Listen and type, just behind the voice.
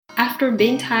After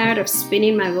being tired of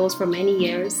spinning my wheels for many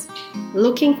years,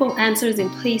 looking for answers in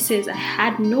places I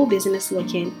had no business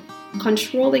looking,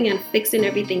 controlling and fixing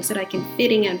everything so that I can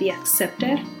fit in and be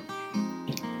accepted,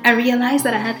 I realized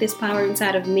that I had this power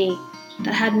inside of me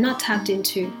that I had not tapped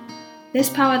into. This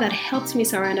power that helped me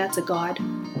surrender to God,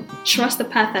 trust the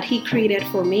path that He created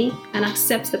for me, and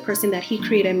accept the person that He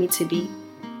created me to be.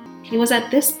 It was at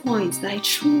this point that I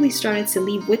truly started to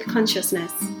live with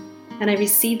consciousness, and I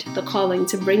received the calling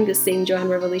to bring the same joy and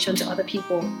revelation to other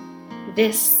people.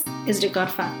 This is the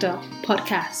God Factor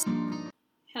podcast.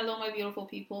 Hello, my beautiful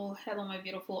people. Hello, my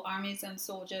beautiful armies and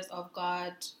soldiers of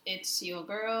God. It's your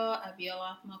girl,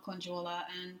 Abiola, Makanjuola,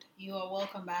 and you are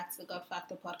welcome back to the God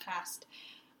Factor podcast,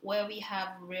 where we have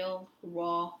real,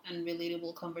 raw, and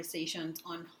relatable conversations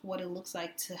on what it looks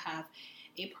like to have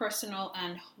a personal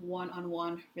and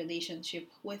one-on-one relationship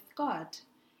with God.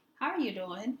 How are you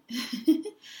doing?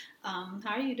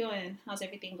 How are you doing? How's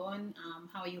everything going?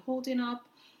 How are you holding up?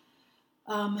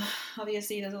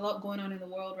 Obviously, there's a lot going on in the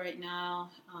world right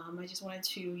now. I just wanted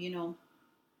to,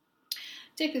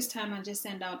 take this time and just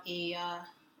send out a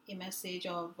message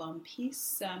of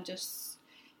peace, just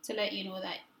to let you know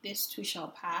that this too shall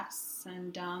pass,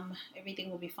 and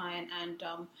everything will be fine. And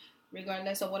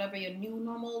regardless of whatever your new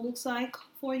normal looks like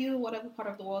for you, whatever part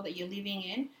of the world that you're living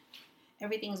in,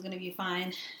 everything is going to be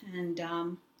fine, and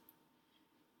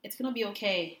it's going to be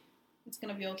okay. It's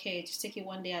going to be okay. Just take it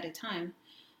one day at a time.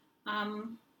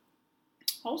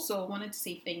 Also, wanted to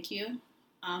say thank you.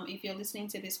 If you're listening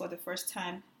to this for the first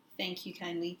time, thank you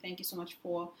kindly. Thank you so much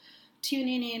for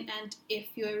tuning in. And if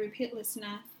you're a repeat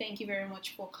listener, thank you very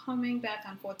much for coming back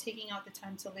and for taking out the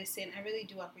time to listen. I really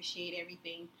do appreciate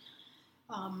everything.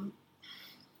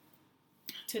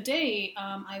 Today,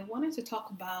 I wanted to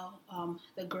talk about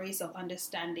the grace of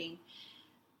understanding.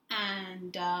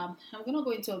 And I'm going to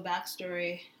go into a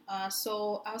backstory.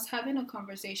 So I was having a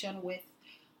conversation with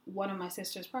one of my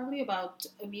sisters probably about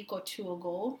a week or two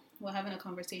ago. We're having a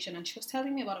conversation, and she was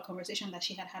telling me about a conversation that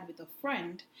she had with a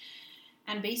friend.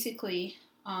 And basically,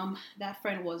 that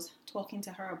friend was talking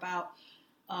to her about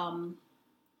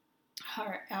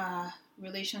her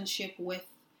relationship with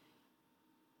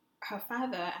her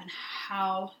father and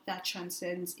how that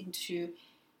transcends into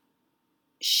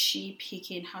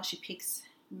how she picks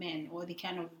men, or the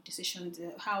kind of decisions,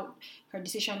 how her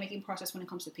decision-making process when it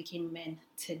comes to picking men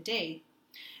today.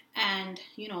 And,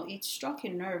 it struck a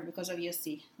nerve because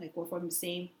obviously, like, we're from the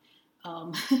same,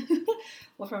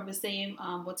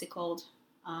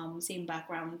 same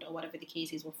background, or whatever the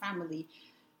case is. We're family,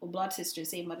 we're blood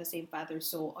sisters, same mother, same father.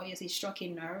 So obviously it struck a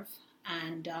nerve.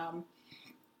 And I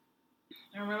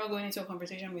remember going into a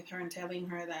conversation with her and telling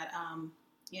her that,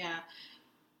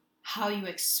 how you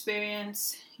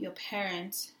experience your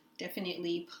parents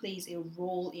definitely plays a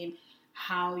role in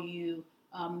how you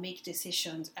make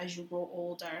decisions as you grow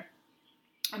older.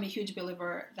 I'm a huge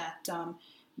believer that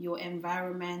your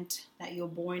environment that you're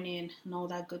born in and all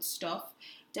that good stuff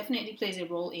definitely plays a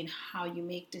role in how you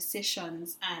make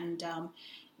decisions. And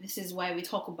this is why we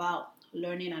talk about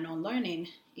learning and unlearning.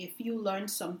 If you learn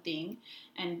something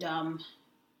and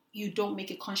you don't make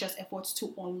a conscious effort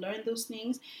to unlearn those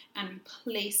things and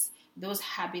replace those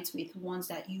habits with ones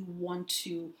that you want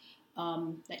to,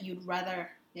 that you'd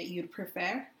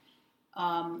prefer,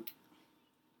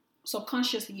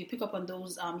 subconsciously you pick up on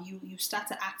those, you start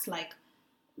to act like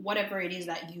whatever it is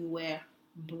that you were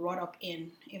brought up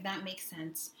in, if that makes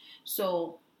sense.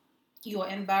 So your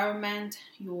environment,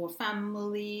 your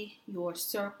family, your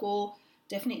circle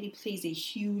definitely plays a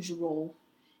huge role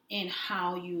in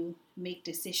how you make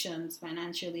decisions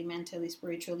financially, mentally,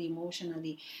 spiritually,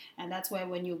 emotionally. And that's why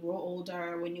when you grow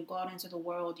older, when you go out into the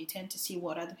world, you tend to see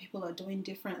what other people are doing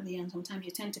differently. And sometimes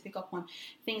you tend to pick up on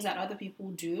things that other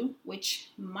people do, which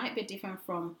might be different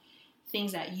from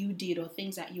things that you did or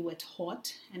things that you were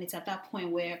taught. And it's at that point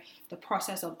where the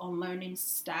process of unlearning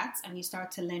starts and you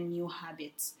start to learn new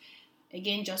habits.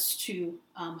 Again, just to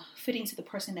fit into the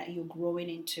person that you're growing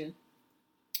into.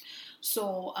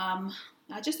 So,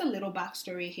 just a little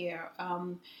backstory here.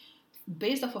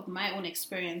 Based off of my own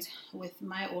experience with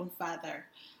my own father.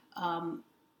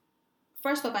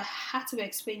 First off, I had to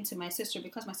explain to my sister,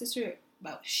 because my sister,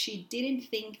 she didn't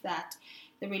think that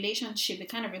the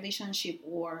kind of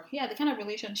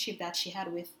relationship that she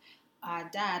had with our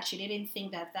dad, she didn't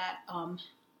think that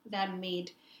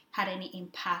had any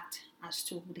impact as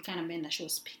to the kind of men that she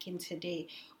was picking today,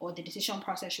 or the decision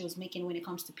process she was making when it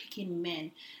comes to picking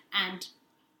men. And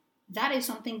that is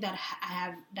something that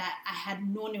I had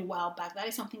known a while back. That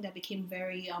is something that became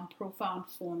very profound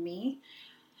for me.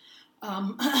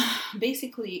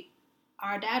 Basically,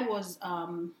 our dad was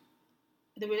the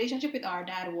relationship with our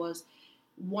dad was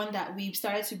one that we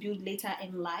started to build later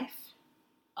in life.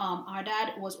 Our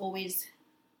dad was always,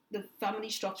 our family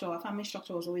structure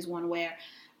was always one where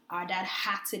our dad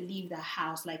had to leave the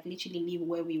house, like literally leave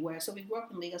where we were. So we grew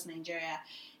up in Lagos, Nigeria.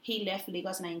 He left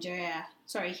Lagos.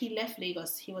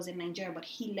 He was in Nigeria, but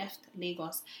he left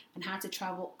Lagos and had to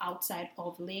travel outside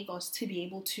of Lagos to be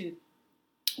able to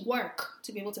work,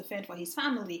 to be able to fend for his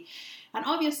family. And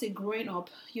obviously growing up,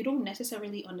 you don't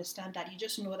necessarily understand that. You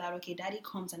just know that, okay, daddy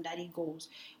comes and daddy goes.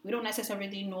 We don't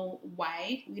necessarily know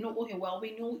why. We know, okay, well,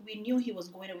 we knew he was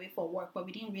going away for work, but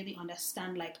we didn't really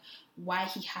understand like why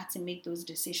he had to make those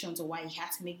decisions or why he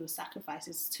had to make those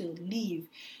sacrifices to leave,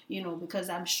 because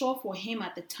I'm sure for him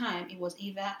at the time it was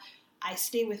either I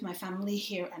stay with my family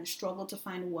here and struggle to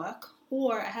find work,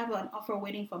 or I have an offer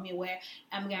waiting for me where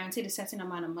I'm guaranteed a certain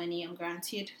amount of money. I'm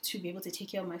guaranteed to be able to take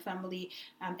care of my family,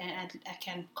 and I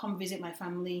can come visit my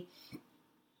family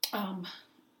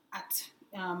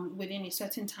within a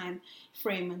certain time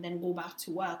frame and then go back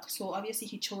to work. So obviously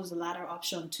he chose the latter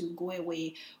option, to go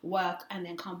away, work, and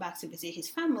then come back to visit his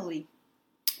family.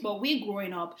 But me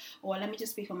growing up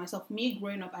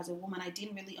as a woman, I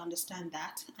didn't really understand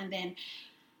that. And then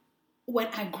when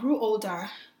I grew older,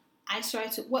 I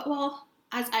started to,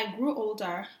 as I grew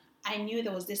older, I knew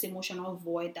there was this emotional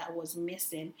void that was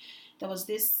missing. There was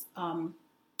this, I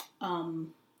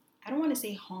don't want to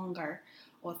say hunger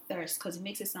or thirst, because it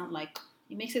makes it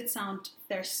sound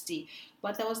thirsty.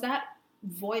 But there was that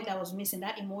void that was missing,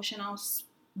 that emotional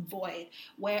void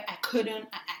where I couldn't,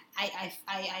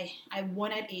 I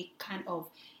wanted a kind of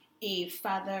a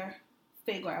father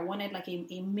figure. I wanted like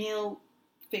a male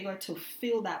figure to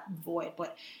fill that void,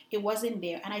 but it wasn't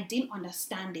there, and I didn't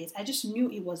understand it. I just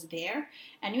knew it was there.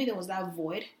 I knew there was that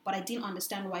void, but I didn't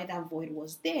understand why that void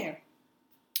was there.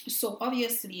 So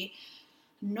obviously,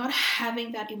 not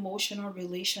having that emotional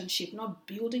relationship, not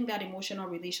building that emotional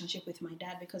relationship with my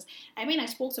dad, because I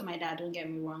spoke to my dad, don't get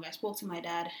me wrong, I spoke to my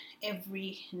dad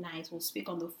every night. We'll speak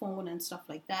on the phone and stuff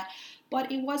like that,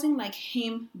 but it wasn't like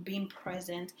him being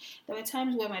present. There were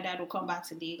times where my dad would come back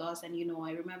to Lagos, and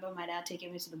I remember my dad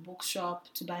taking me to the bookshop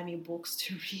to buy me books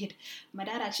to read. My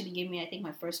dad actually gave me, I think,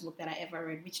 my first book that I ever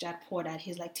read, Rich Dad Poor Dad.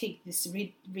 He's like, take this,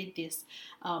 read this.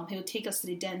 He'll take us to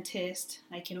the dentist,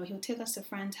 he'll take us to a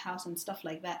friend's house and stuff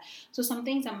like that. So some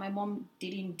things that my mom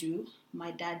didn't do,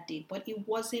 my dad did, but it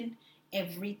wasn't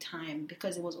every time,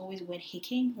 because it was always when he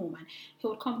came home, and he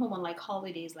would come home on like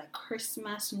holidays like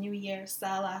Christmas, New Year,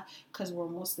 Salah, because we're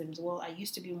Muslims. Well, I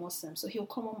used to be Muslim, so he'll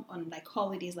come home on like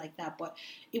holidays like that, but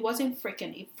it wasn't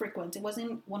frequent. It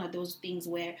wasn't one of those things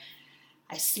where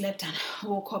I slept and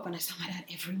woke up and I saw my dad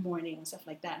every morning and stuff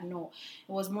like that. No,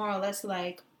 it was more or less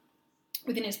like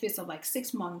within a space of like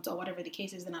 6 months or whatever the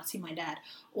case is, then I'll see my dad.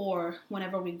 Or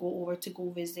whenever we go over to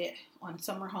go visit on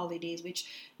summer holidays, which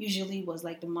usually was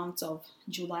like the months of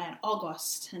July and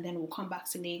August, and then we'll come back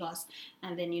to Lagos,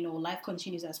 and then life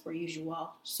continues as per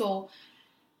usual. So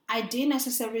I didn't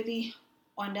necessarily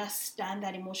understand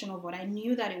that emotional void. I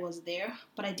knew that it was there,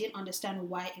 but I didn't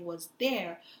understand why it was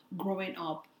there growing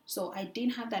up. So I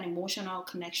didn't have that emotional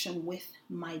connection with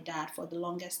my dad for the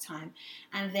longest time.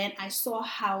 And then I saw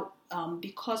how,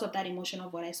 because of that emotional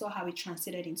void, I saw how it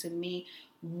translated into me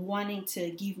wanting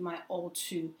to give my all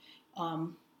to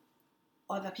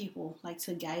other people, like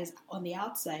to guys on the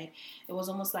outside. It was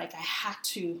almost like I had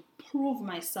to prove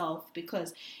myself,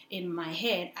 because in my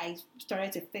head I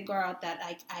started to figure out that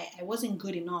I wasn't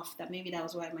good enough, that maybe that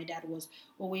was why my dad was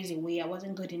always away. I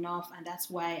wasn't good enough, and that's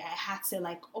why I had to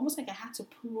I had to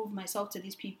prove myself to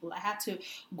these people. I had to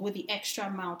go the extra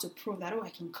mile to prove that, I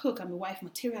can cook, I'm a wife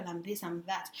material, I'm this, I'm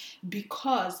that,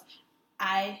 because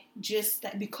I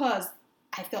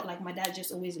felt like my dad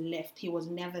just always left. He was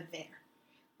never there,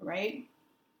 right?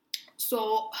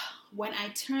 So when I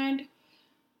turned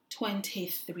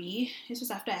 23, this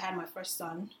was after I had my first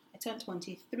son. I turned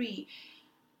 23.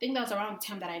 I think that was around the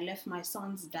time that I left my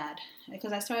son's dad,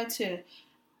 because I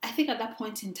think at that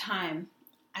point in time,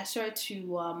 life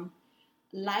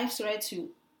started to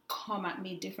come at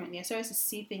me differently. I started to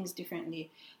see things differently.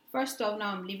 First off,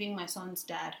 now I'm leaving my son's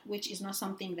dad, which is not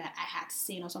something that I had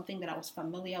seen or something that I was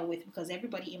familiar with, because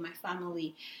everybody in my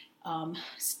family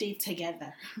stayed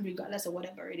together, regardless of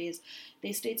whatever it is.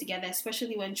 They stayed together,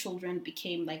 especially when children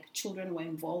were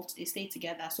involved. They stayed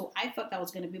together. So I thought that was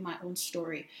going to be my own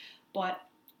story. But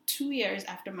 2 years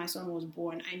after my son was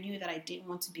born, I knew that I didn't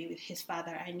want to be with his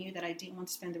father. I knew that I didn't want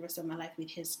to spend the rest of my life with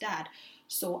his dad.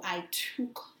 So I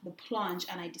took the plunge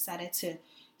and I decided to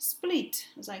split.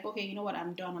 I was like, okay, you know what,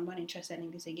 I'm done. I'm not interested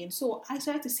in this again. So I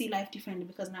started to see life differently,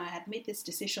 because now I had made this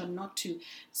decision not to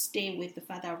stay with the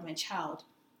father of my child.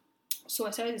 So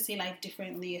I started to see life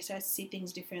differently. I started to see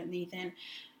things differently. Then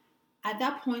at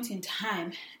that point in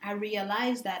time, I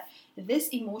realized that this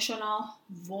emotional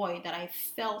void that I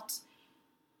felt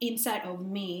inside of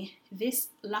me, this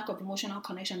lack of emotional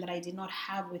connection that I did not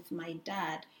have with my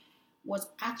dad, was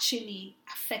actually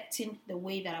affecting the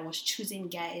way that I was choosing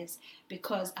guys,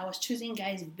 because I was choosing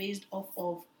guys based off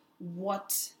of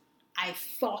what I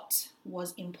thought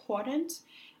was important.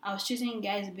 I was choosing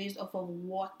guys based off of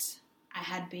what I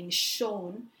had been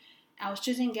shown. I was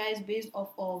choosing guys based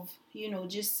off of,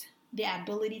 just their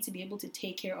ability to be able to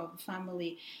take care of the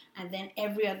family. And then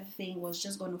every other thing was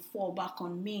just going to fall back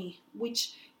on me,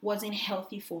 which wasn't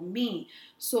healthy for me.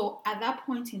 So at that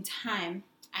point in time,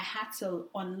 I had to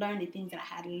unlearn the things that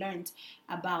I had learned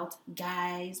about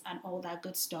guys and all that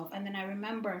good stuff. And then I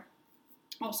remember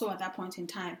also at that point in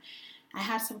time, I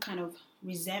had some kind of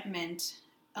resentment,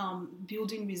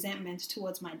 building resentment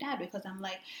towards my dad, because I'm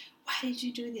like, why did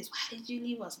you do this? Why did you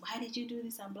leave us? Why did you do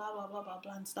this? And blah, blah, blah, blah,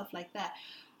 blah, and stuff like that.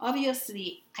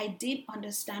 Obviously, I didn't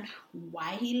understand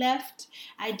why he left.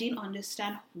 I didn't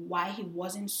understand why he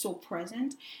wasn't so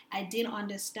present. I didn't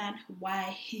understand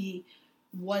why he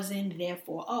wasn't there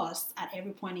for us at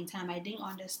every point in time. I didn't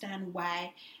understand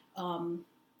why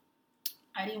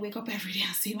I didn't wake up every day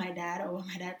and see my dad, or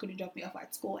my dad couldn't drop me off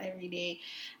at school every day,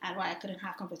 and why I couldn't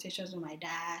have conversations with my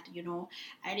dad,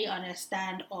 I didn't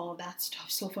understand all that stuff.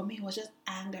 So for me, it was just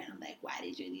anger, and I'm like, why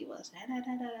did you leave us?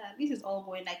 This is all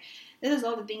going, this is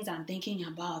all the things I'm thinking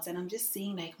about, and I'm just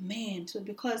seeing, man, so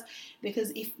because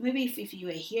if you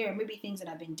were here, maybe things would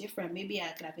have been different. Maybe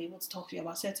I could have been able to talk to you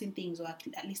about certain things, or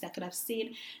at least I could have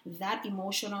seen that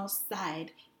emotional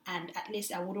side, and at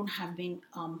least I wouldn't have been,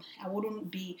 I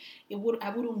wouldn't be as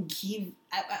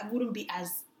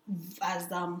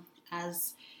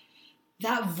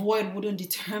that void wouldn't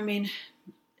determine,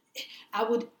 I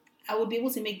would be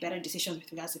able to make better decisions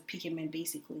with regards to picking men,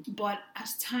 basically. But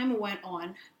as time went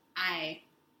on, I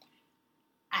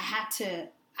had to,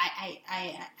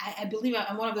 I believe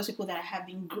I'm one of those people that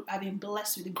I've been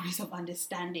blessed with the grace of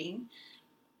understanding.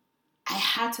 I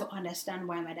had to understand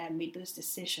why my dad made those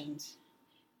decisions.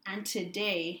 And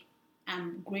today,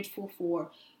 I'm grateful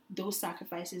for those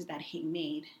sacrifices that he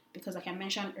made. Because like I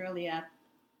mentioned earlier,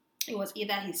 it was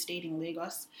either he stayed in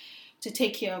Lagos to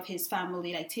take care of his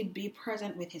family, to be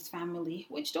present with his family,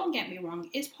 which, don't get me wrong,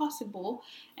 is possible.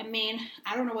 I mean,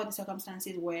 I don't know what the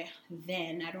circumstances were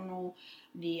then. I don't know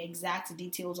the exact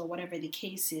details or whatever the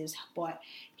case is, but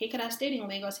he could have stayed in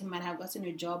Lagos. He might have gotten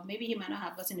a job. Maybe he might not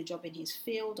have gotten a job in his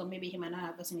field, or maybe he might not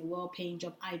have gotten a well-paying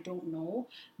job. I don't know,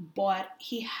 but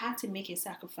he had to make a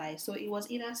sacrifice. So it was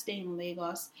either stay in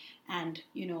Lagos and,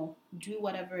 do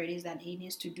whatever it is that he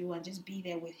needs to do and just be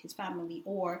there with his family,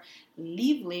 or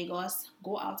leave Lagos,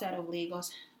 go outside of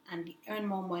Lagos and earn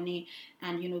more money,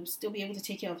 and still be able to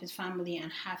take care of his family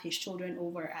and have his children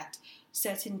over at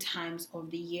certain times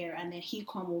of the year, and then he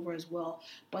come over as well.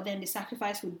 But then the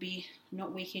sacrifice would be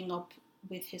not waking up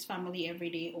with his family every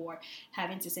day, or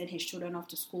having to send his children off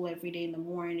to school every day in the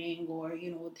morning, or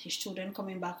his children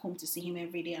coming back home to see him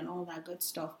every day and all that good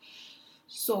stuff.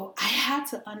 So I had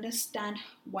to understand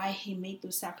why he made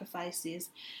those sacrifices.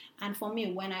 And for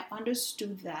me, when I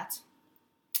understood that,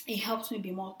 it helped me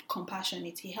be more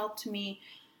compassionate. It helped me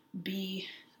be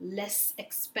less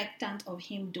expectant of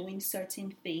him doing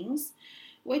certain things,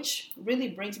 which really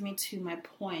brings me to my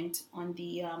point on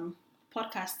the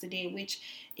podcast today, which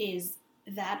is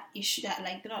that issue that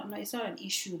it's not an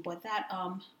issue, but that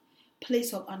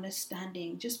place of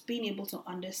understanding, just being able to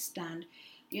understand.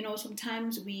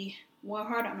 Sometimes we're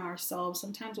hard on ourselves.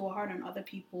 Sometimes we're hard on other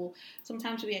people.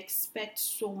 Sometimes we expect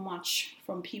so much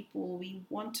from people. We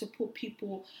want to put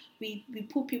people, we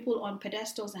put people on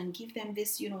pedestals and give them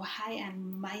this, high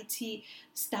and mighty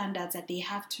standards that they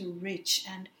have to reach.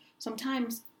 And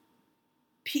sometimes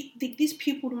these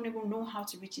people don't even know how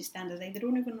to reach these standards. They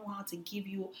don't even know how to give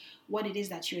you what it is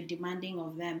that you're demanding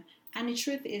of them. And the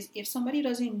truth is, if somebody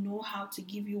doesn't know how to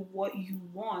give you what you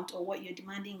want or what you're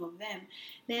demanding of them,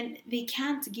 then they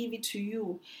can't give it to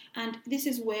you. And this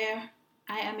is where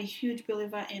I am a huge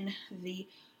believer in the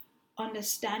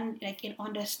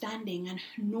understanding and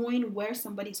knowing where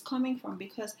somebody's coming from.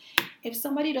 Because if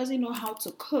somebody doesn't know how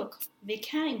to cook, they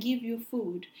can't give you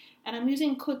food. And I'm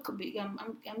using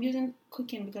I'm using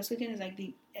cooking because cooking is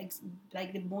the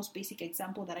most basic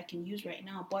example that I can use right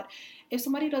now. But if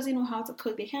somebody doesn't know how to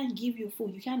cook, they can't give you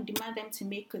food. You can't demand them to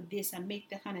make this and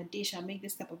make that kind of dish and make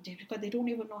this type of dish, because they don't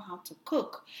even know how to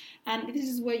cook. And this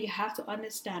is where you have to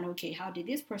understand, okay, how did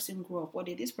this person grow up? What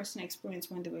did this person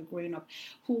experience when they were growing up?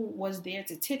 Who was there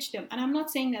to teach them? And I'm not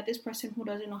saying that this person who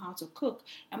doesn't know how to cook,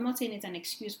 I'm not saying it's an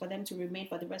excuse for them to remain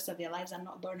for the rest of their lives and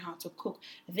not learn how to cook.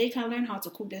 They can learn how to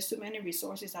cook. There's so many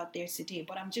resources out there today.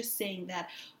 But I'm just saying that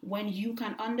when you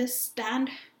can understand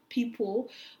people,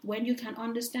 when you can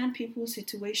understand people's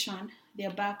situation,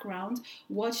 their background,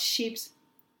 what shapes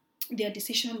their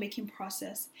decision-making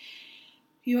process,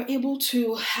 you're able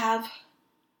to have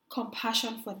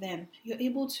compassion for them. You're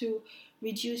able to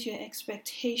reduce your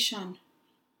expectation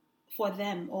for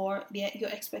them, or your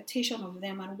expectation of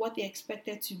them and what they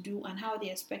expected to do and how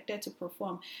they expected to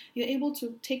perform. You're able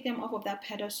to take them off of that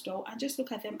pedestal and just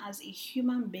look at them as a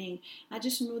human being. I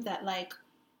just know that, like,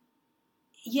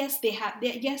 yes, yes,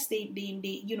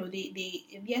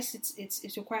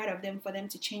 it's required of them for them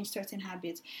to change certain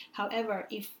habits. However,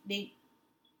 if they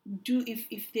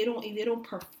don't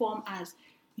perform as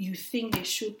you think they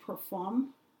should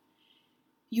perform,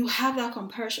 you have that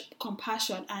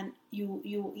compassion, and you're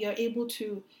able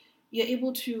to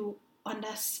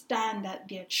understand that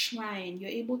they're trying.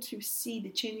 You're able to see the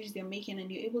changes they're making, and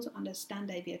you're able to understand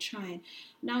that they're trying.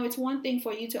 Now, it's one thing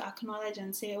for you to acknowledge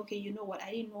and say, okay, you know what,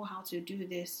 I didn't know how to do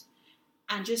this,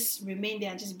 and just remain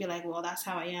there and just be like, well, that's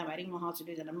how I am. I didn't know how to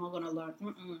do that. I'm not going to learn.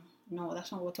 No,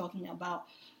 that's not what we're talking about.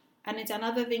 And it's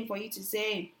another thing for you to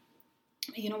say,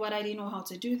 you know what, I didn't know how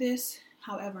to do this.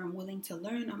 However, I'm willing to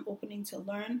learn. I'm opening to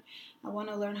learn. I want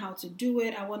to learn how to do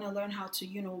it. I want to learn how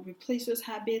to, replace those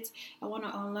habits. I want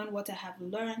to unlearn what I have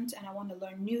learned, and I want to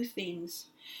learn new things.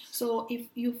 So if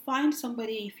you find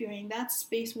somebody, if you're in that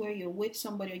space where you're with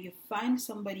somebody, or you find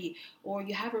somebody, or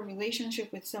you have a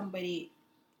relationship with somebody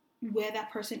where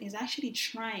that person is actually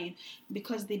trying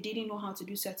because they didn't know how to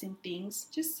do certain things,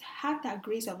 just have that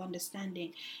grace of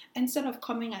understanding. Instead of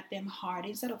coming at them hard,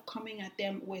 instead of coming at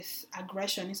them with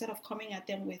aggression, instead of coming at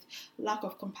them with lack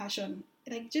of compassion,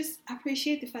 like, just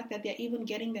appreciate the fact that they're even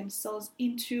getting themselves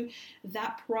into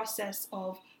that process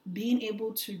of being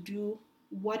able to do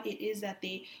what it is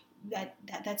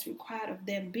that's required of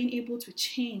them, being able to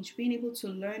change, being able to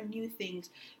learn new things,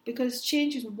 because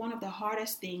change is one of the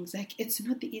hardest things. Like, it's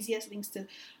not the easiest things to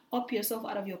up yourself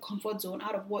out of your comfort zone,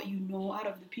 out of what you know, out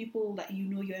of the people that you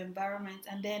know, your environment,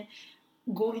 and then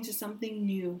go into something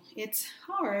new. It's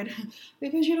hard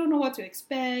because you don't know what to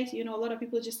expect. A lot of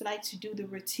people just like to do the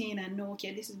routine and know,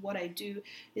 okay, this is what I do,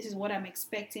 this is what I'm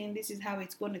expecting, this is how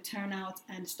it's going to turn out,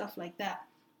 and stuff like that.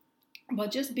 But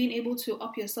just being able to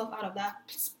up yourself out of that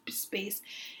space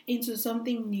into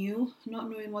something new, not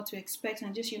knowing what to expect,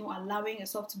 and just, allowing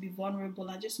yourself to be vulnerable,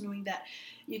 and just knowing that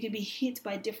you can be hit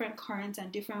by different currents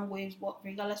and different waves,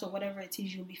 regardless of whatever it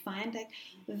is, you'll be fine. Like,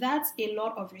 that's a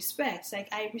lot of respect. Like,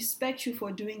 I respect you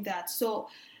for doing that. So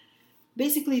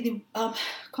basically, the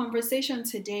conversation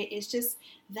today is just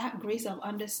that grace of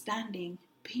understanding,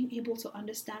 being able to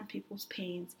understand people's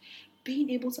pains, being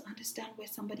able to understand where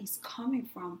somebody's coming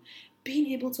from,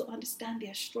 being able to understand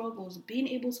their struggles, being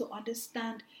able to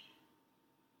understand,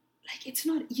 like, it's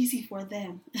not easy for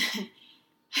them.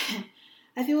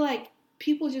 I feel like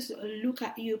people just look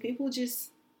at you, people just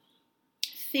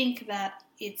think that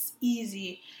it's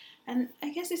easy. And I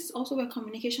guess this is also where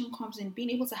communication comes in, being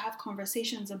able to have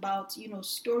conversations about,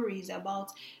 stories,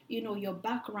 about, your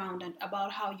background, and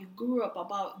about how you grew up,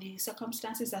 about the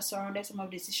circumstances that surrounded some of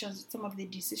the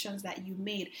decisions that you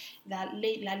made that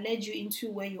led you into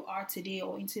where you are today,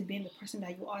 or into being the person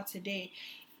that you are today.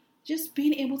 Just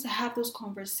being able to have those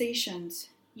conversations,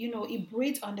 it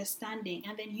breeds understanding.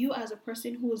 And then you, as a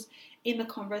person who's in the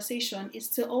conversation, is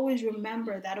to always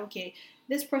remember that, okay,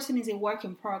 this person is a work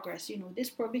in progress,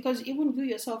 because even you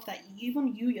yourself,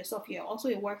 you're also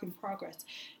a work in progress.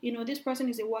 This person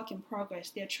is a work in progress.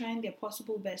 They're trying their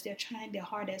possible best. They're trying their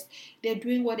hardest. They're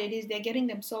doing what it is. They're getting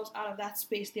themselves out of that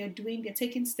space. They're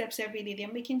taking steps every day.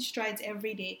 They're making strides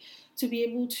every day to be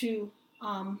able to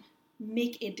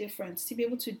make a difference, to be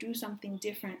able to do something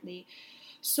differently.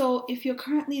 So if you're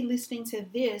currently listening to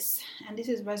this and this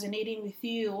is resonating with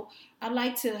you, I'd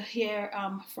like to hear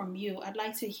from you. I'd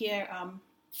like to hear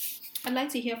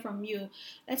from you.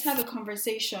 Let's have a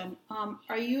conversation.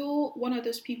 Are you one of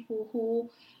those people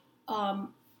who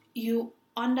you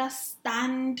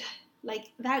understand,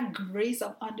 like, that grace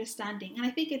of understanding? And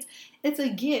I think it's a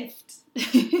gift.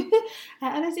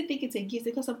 I honestly think it's a gift,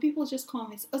 because some people just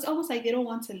come, it's almost like they don't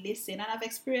want to listen. And I've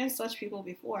experienced such people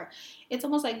before. It's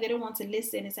almost like they don't want to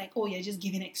listen. It's like, oh, you're just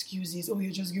giving excuses.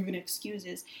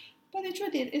 But the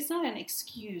truth is, it's not an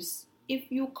excuse.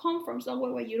 If you come from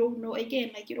somewhere where you don't know,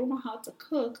 again, like, you don't know how to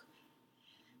cook,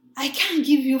 I can't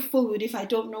give you food if I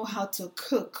don't know how to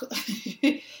cook.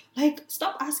 Like,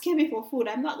 stop asking me for food.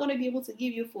 I'm not going to be able to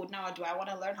give you food. Now, do I want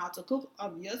to learn how to cook?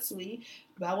 Obviously.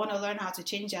 Do I want to learn how to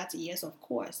change that? Yes, of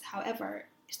course. However,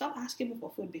 Stop asking me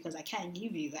for food because I can't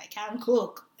give you. I can't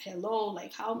cook. Hello,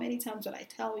 like how many times would I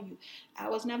tell you? I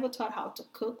was never taught how to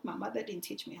cook. My mother didn't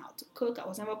teach me how to cook. I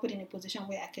was never put in a position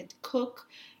where I could cook.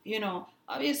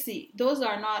 Obviously, those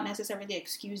are not necessarily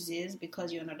excuses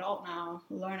because you're an adult now,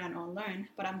 learn and unlearn.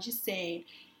 But I'm just saying,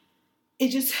 it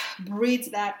just breeds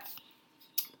that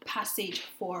passage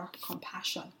for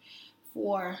compassion,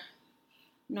 for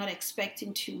not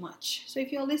expecting too much. So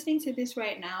if you're listening to this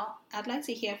right now, I'd like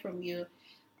to hear from you.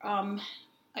 Are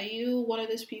you one of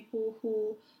those people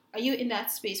who, are you in that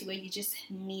space where you just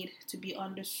need to be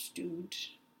understood?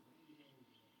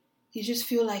 You just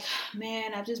feel like,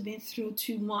 man, I've just been through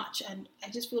too much and I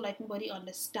just feel like nobody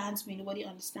understands me, nobody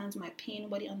understands my pain,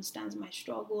 nobody understands my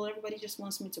struggle, everybody just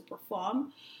wants me to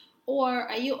perform? Or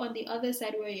are you on the other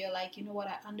side where you're like, you know what,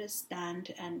 I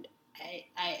understand and I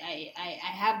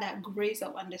have that grace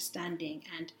of understanding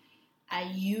and I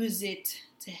use it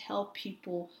to help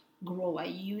people grow. I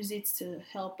use it to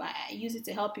help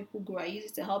people grow. I use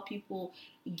it to help people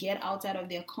get outside of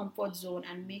their comfort zone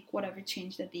and make whatever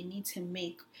change that they need to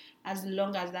make, as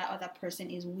long as that other person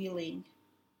is willing.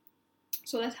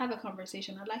 So let's have a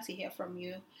conversation. I'd like to hear from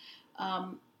you.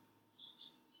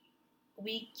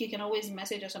 You can always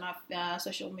message us on our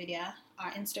social media.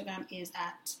 Our Instagram is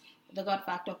at The God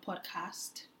Factor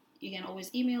Podcast. You can always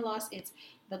email us. It's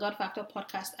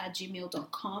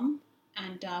thegodfactorpodcast@gmail.com.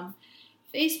 And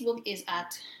Facebook is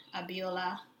at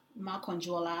Abiola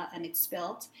Makanjuola, and it's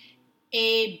spelled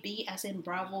A-B as in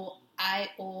Bravo,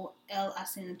 I-O-L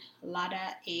as in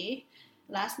ladder A.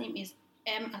 Last name is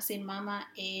M as in Mama,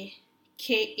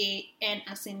 A-K-A-N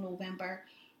as in November,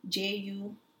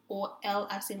 J-U-O-L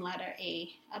as in ladder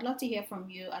A. I'd love to hear from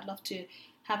you. I'd love to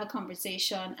have a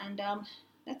conversation, and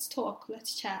let's talk,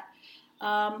 let's chat.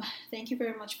 Thank you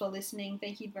very much for listening.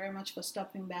 Thank you very much for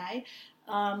stopping by.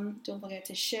 Don't forget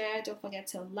to share. Don't forget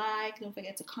to like. Don't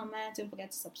forget to comment. Don't forget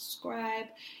to subscribe.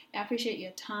 I appreciate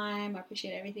your time. I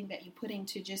appreciate everything that you put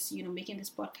into just, making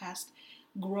this podcast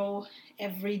grow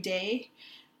every day.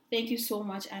 Thank you so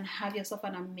much and have yourself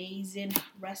an amazing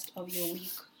rest of your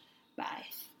week. Bye.